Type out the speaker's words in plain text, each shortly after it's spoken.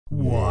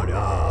What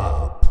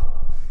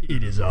up?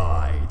 It is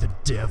I, the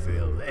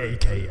Devil,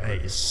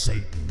 aka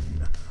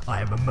Satan. I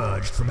have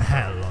emerged from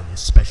hell on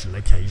this special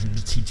occasion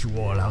to teach you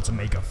all how to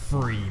make a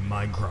free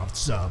Minecraft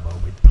server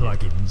with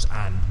plugins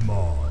and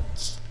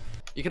mods.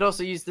 You can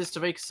also use this to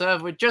make a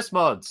server with just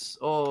mods,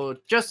 or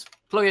just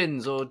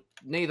plugins, or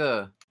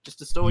neither. Just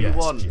to store what you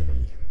want.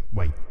 Jimmy.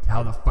 Wait,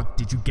 how the fuck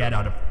did you get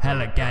out of hell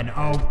again?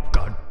 Oh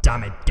god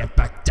damn it, get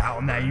back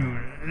down there, you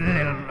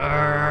little...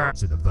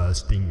 So the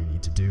first thing you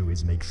need to do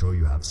is make sure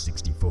you have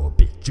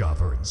 64-bit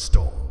Java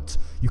installed.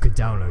 You can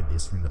download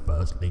this from the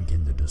first link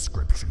in the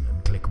description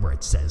and click where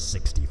it says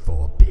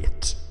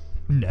 64-bit.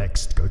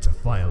 Next, go to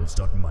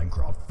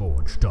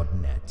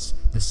files.minecraftforge.net,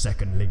 the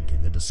second link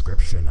in the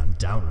description, and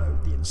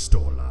download the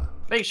installer.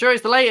 Make sure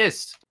it's the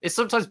latest! It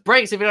sometimes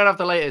breaks if you don't have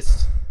the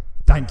latest.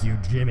 Thank you,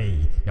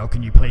 Jimmy. Now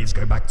can you please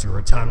go back to your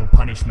eternal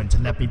punishment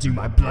and let me do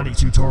my bloody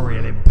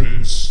tutorial in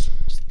peace?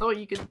 Just thought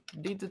you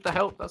needed the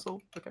help, that's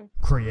all. Okay.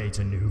 Create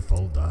a new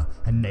folder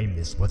and name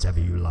this whatever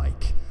you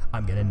like.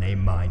 I'm gonna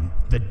name mine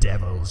The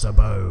Devil's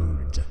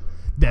Abode.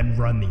 Then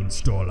run the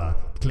installer,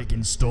 click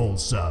Install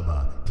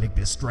Server, click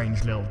this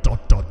strange little ...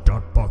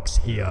 box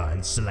here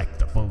and select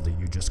the folder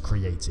you just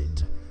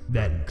created.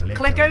 Then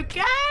click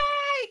OK!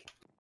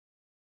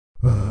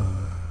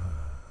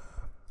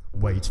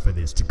 Wait for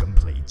this to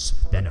complete,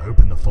 then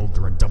open the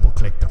folder and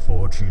double-click the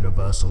Forge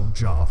Universal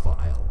Jar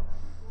file.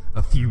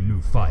 A few new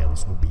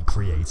files will be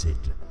created.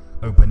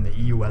 Open the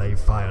EULA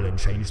file and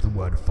change the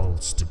word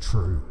false to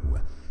true.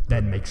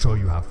 Then make sure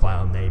you have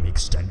file name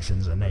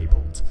extensions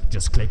enabled.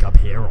 Just click up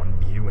here on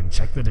View and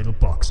check the little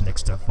box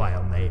next to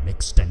file name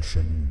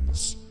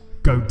extensions.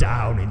 Go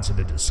down into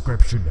the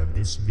description of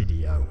this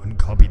video and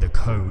copy the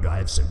code I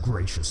have so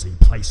graciously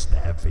placed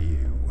there for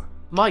you.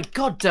 My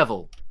god,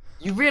 Devil!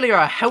 You really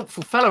are a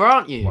helpful fella,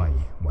 aren't you?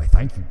 Why,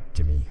 thank you,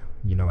 Jimmy.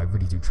 You know, I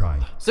really do try.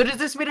 So does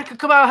this mean I could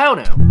come out of hell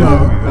now?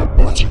 No, you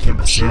robotic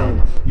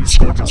imbecile. You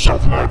scored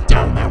yourself alive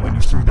down there when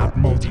you threw that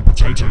moldy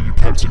potato you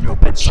kept in your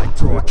bedside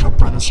drawer at your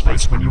brother's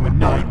face when you were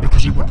 9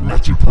 because he wouldn't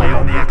let you play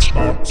on the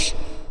Xbox.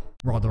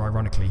 Rather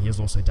ironically, he is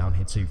also down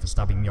here too for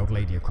stabbing the old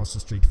lady across the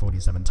street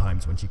 47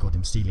 times when she caught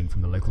him stealing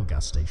from the local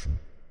gas station.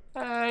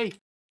 Hey!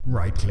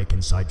 Right-click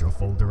inside your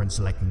folder and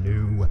select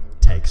New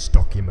Text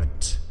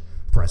Document.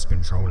 Press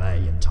Ctrl A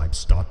and type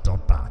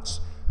start.bat,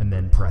 and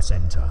then press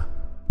Enter.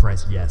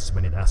 Press Yes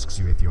when it asks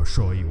you if you're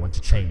sure you want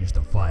to change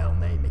the file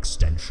name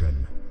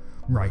extension.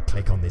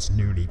 Right-click on this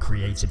newly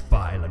created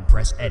file and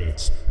press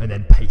Edit, and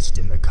then paste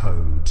in the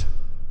code.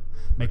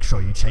 Make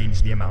sure you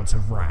change the amount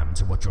of RAM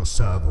to what your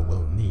server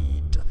will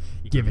need.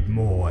 Give it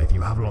more if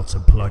you have lots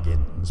of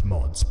plugins,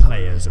 mods,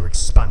 players, or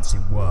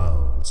expansive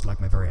worlds, like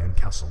my very own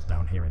castle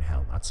down here in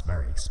hell. That's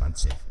very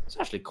expensive. It's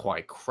actually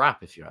quite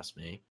crap if you ask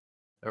me.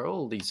 There are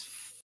all these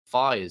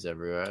fires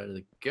everywhere.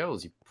 The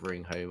girls you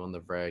bring home on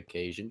the rare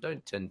occasion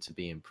don't tend to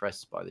be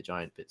impressed by the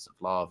giant bits of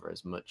lava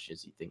as much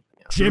as you think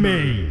they are.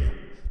 Jimmy!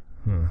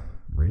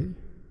 Really?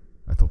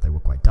 I thought they were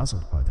quite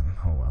dazzled by them.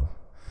 Oh well.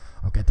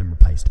 I'll get them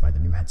replaced by the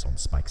new heads on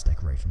spikes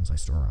decorations I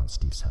saw around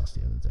Steve's house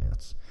the other day.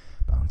 That's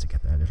bound to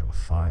get their little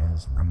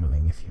fires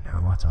rumbling, if you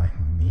know what I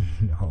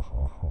mean.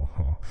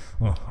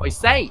 What you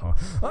say?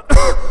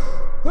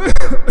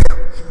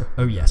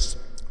 Oh yes,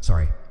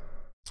 sorry.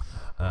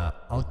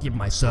 I'll give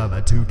my server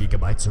 2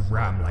 GB of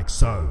RAM like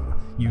so.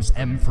 Use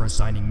M for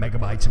assigning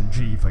megabyte and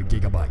G for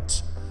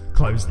gigabyte.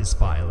 Close this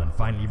file and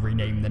finally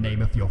rename the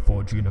name of your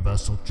Forge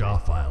Universal Jar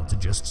file to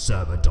just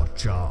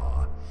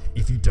server.jar.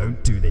 If you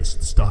don't do this,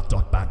 the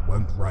start.bat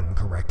won't run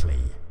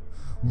correctly.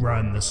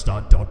 Run the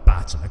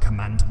start.bat and a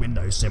command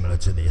window similar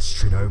to this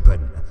should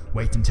open.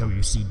 Wait until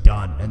you see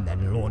done and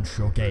then launch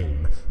your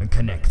game and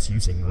connect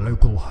using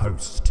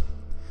localhost.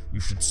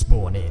 You should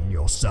spawn in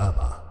your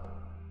server.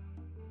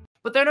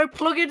 But there are no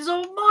plugins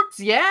or mods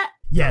yet!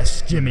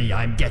 Yes, Jimmy,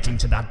 I'm getting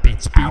to that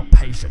bit. Be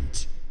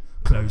patient.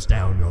 Close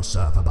down your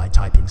server by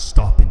typing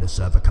stop in the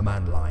server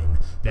command line.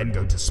 Then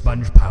go to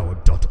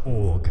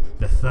spongepowered.org,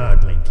 the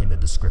third link in the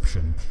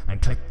description,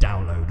 and click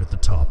download at the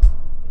top.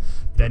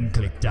 Then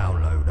click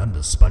download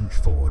under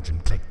SpongeForge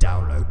and click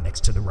download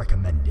next to the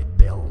recommended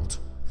build.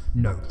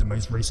 Note, the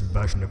most recent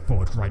version of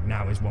Forge right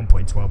now is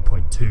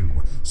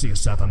 1.12.2, so your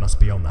server must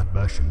be on that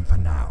version for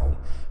now.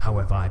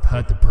 However, I've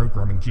heard the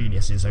programming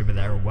geniuses over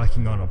there are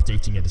working on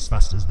updating it as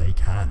fast as they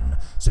can,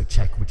 so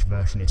check which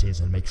version it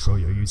is and make sure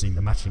you're using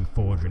the matching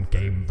Forge and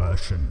game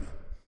version.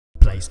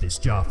 Place this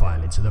jar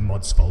file into the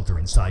mods folder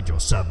inside your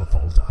server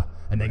folder,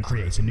 and then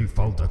create a new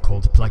folder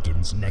called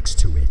plugins next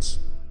to it.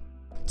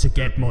 To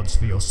get mods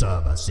for your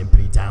server,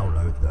 simply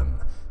download them.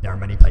 There are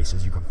many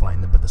places you can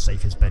find them, but the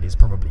safest bet is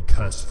probably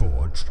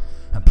CurseForge,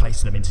 and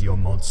place them into your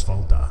mods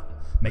folder.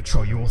 Make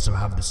sure you also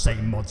have the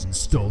same mods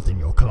installed in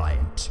your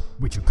client,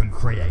 which you can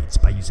create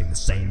by using the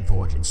same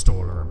Forge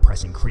installer and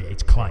pressing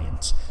Create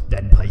Client,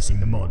 then placing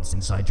the mods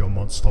inside your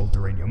mods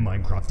folder in your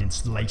Minecraft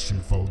installation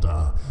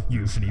folder,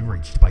 usually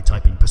reached by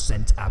typing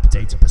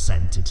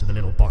 %appdata% into the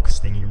little box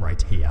thingy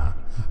right here,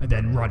 and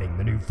then running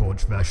the new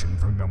Forge version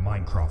from your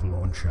Minecraft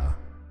launcher.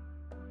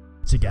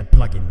 To get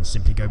plugins,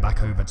 simply go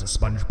back over to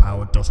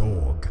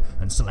spongepower.org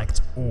and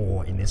select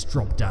All in this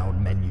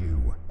drop-down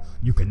menu.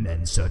 You can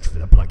then search for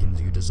the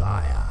plugins you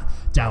desire,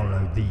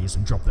 download these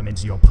and drop them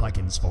into your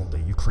plugins folder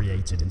you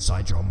created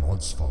inside your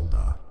mods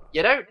folder.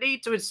 You don't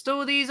need to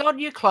install these on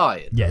your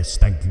client. Yes,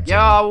 thank you, Jimmy.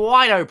 Yeah,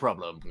 why no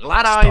problem.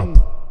 Glad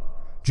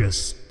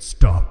Just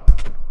stop.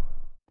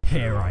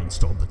 Here I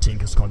installed the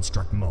Tinker's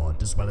Construct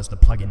mod, as well as the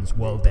plugin's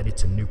World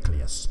Editor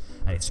Nucleus,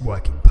 and it's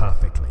working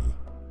perfectly.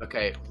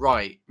 Okay,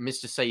 right,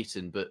 Mr.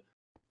 Satan, but...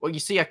 Well, you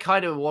see, I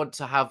kind of want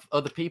to have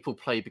other people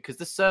play because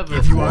the server...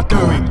 If you are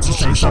going to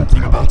say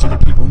something about other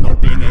people not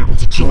being able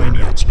to join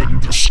yet, then you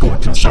just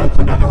scored yourself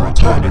another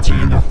eternity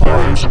in the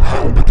fires of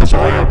hell, because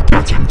I am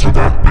getting to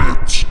that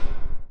bit.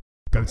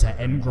 Go to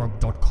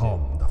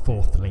NGROK.com, the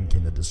fourth link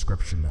in the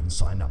description, and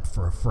sign up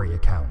for a free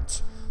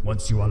account.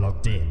 Once you are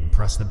logged in,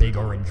 press the big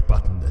orange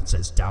button that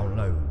says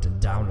download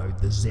and download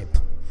the zip.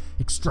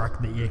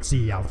 Extract the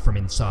exe out from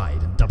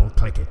inside and double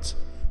click it.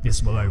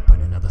 This will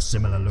open another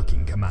similar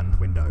looking command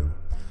window.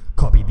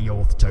 Copy the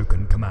auth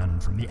token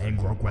command from the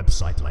NGROK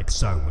website like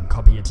so and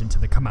copy it into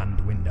the command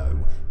window,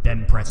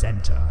 then press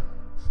enter.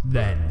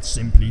 Then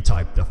simply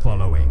type the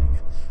following: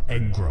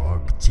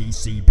 NGROK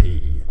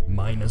TCP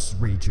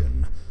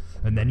 -region,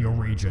 and then your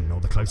region or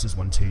the closest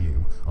one to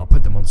you. I'll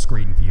put them on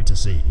screen for you to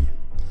see.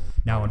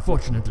 Now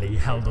unfortunately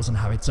hell doesn't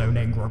have its own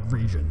NGROK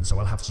region, so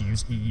I'll have to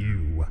use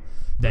EU.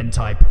 Then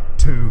type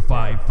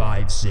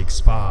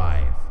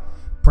 25565.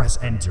 Press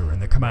enter and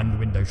the command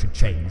window should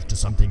change to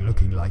something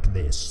looking like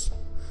this.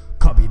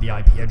 Copy the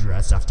IP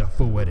address after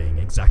forwarding,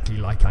 exactly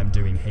like I'm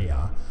doing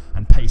here,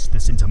 and paste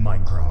this into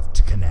Minecraft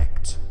to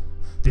connect.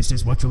 This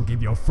is what you'll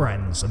give your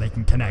friends so they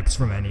can connect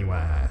from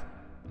anywhere.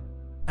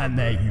 And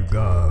there you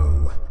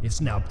go. It's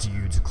now up to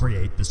you to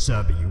create the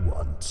server you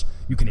want.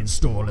 You can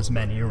install as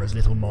many or as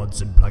little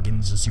mods and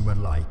plugins as you would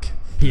like.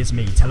 Here's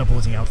me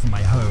teleporting out from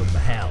my home,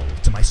 hell,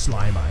 to my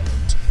slime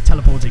island,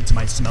 teleporting to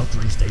my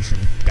smeltery station,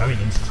 going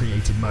into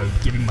creative mode,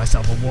 giving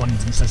myself a wand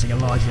and setting a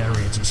large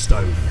area to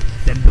stone,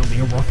 then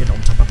building a rocket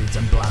on top of it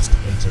and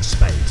blasting into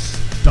space.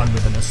 Done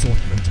with an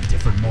assortment of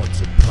different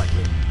mods and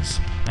plugins.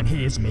 And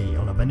here's me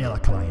on a vanilla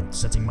client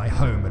setting my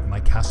home at my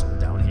castle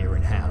down here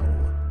in hell.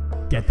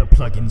 Get the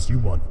plugins you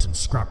want and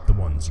scrap the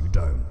ones you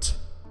don't.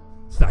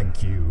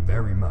 Thank you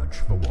very much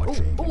for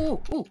watching.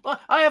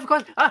 I have a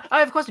question. I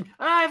have a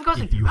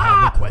question. If you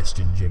have a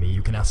question, Jimmy,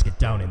 you can ask it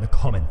down in the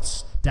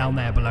comments, down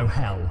there below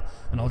hell,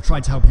 and I'll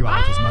try to help you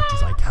out as much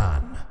as I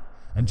can.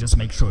 And just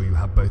make sure you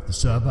have both the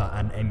server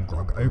and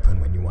NGROK open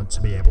when you want to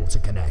be able to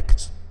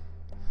connect.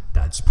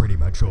 That's pretty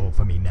much all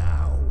for me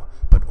now,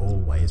 but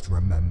always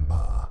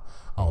remember,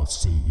 I'll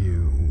see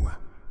you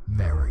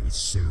very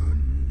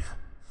soon.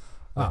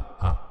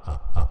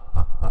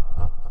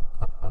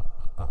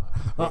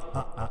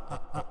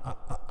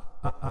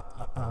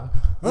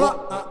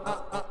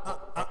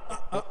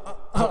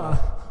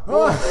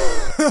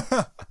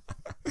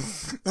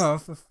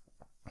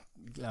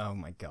 Oh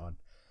my god.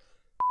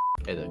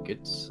 Hey there,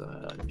 kids.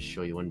 I'm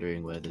sure you're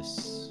wondering where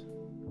this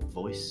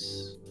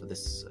voice for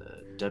this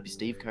Derpy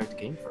Steve character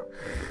came from.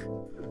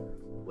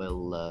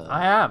 Well,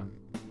 I am.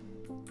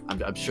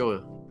 I'm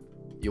sure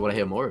you want to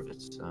hear more of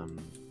it.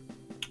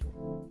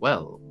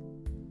 Well,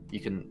 you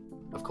can,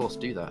 of course,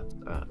 do that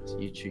at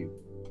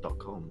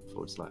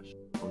youtube.com/ForeverJonny.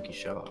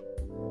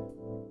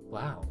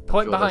 Wow.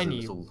 Point behind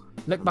you.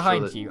 Look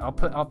behind you. I'll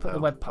put the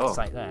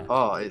website there.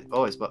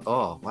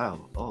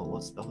 Wow. Oh,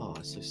 it's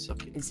so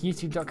sucky. It's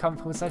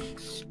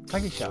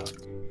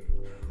youtube.com/ForeverJonny.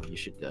 Oh, you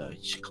should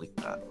click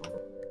that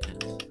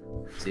and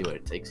see where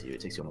it takes you. It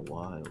takes you on a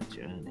wild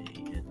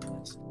journey.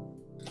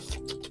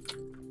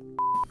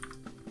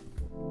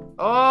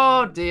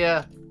 Oh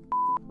dear.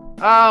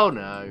 Oh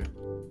no.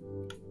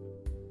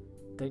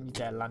 Don't you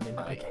dare land in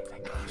that. Okay,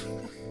 thank God.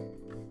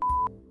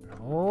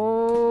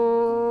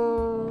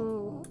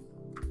 Oh.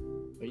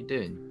 What are you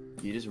doing?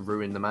 You just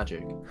ruined the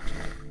magic.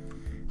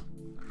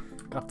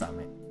 God damn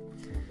it.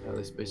 How are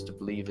they supposed to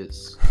believe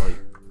it's like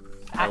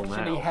hell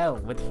actually now? Hell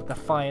with the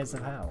fires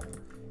of hell?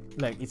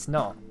 Look, it's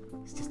not.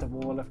 It's just a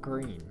wall of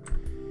green.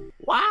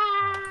 Wow!